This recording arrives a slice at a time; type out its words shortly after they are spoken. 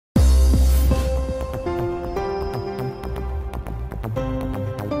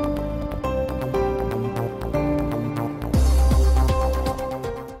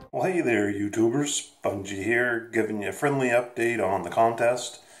Hey there, YouTubers. Spongie here, giving you a friendly update on the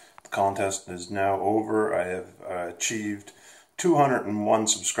contest. The contest is now over. I have achieved 201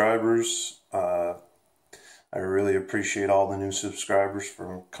 subscribers. I really appreciate all the new subscribers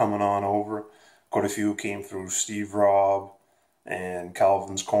for coming on over. Quite a few came through Steve Robb and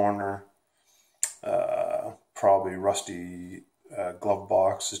Calvin's Corner. Probably Rusty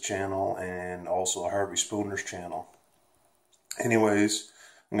Glovebox's channel and also Harvey Spooner's channel. Anyways,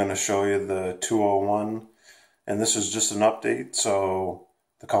 I'm going to show you the 201, and this is just an update, so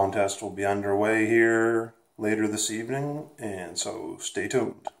the contest will be underway here later this evening, and so stay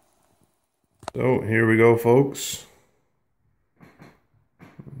tuned. So here we go, folks.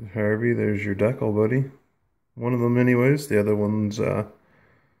 Harvey, there's your decal, buddy. One of them anyways, the other one's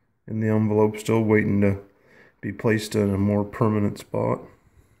in the envelope, still waiting to be placed in a more permanent spot.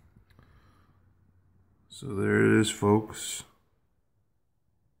 So there it is, folks.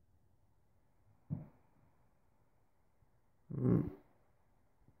 Mm.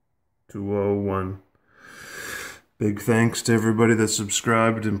 201. Big thanks to everybody that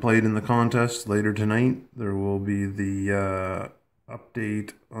subscribed and played in the contest. Later tonight there will be the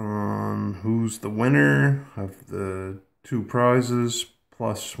update on who's the winner of the two prizes,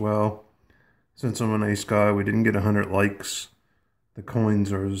 plus, well, since I'm a nice guy, we didn't get 100 likes. The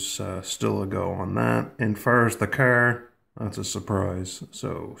coins are still a go on that. And far as the car, that's a surprise.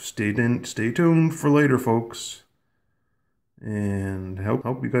 So stay tuned for later, folks. And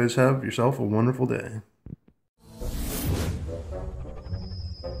hope you guys have yourself a wonderful day.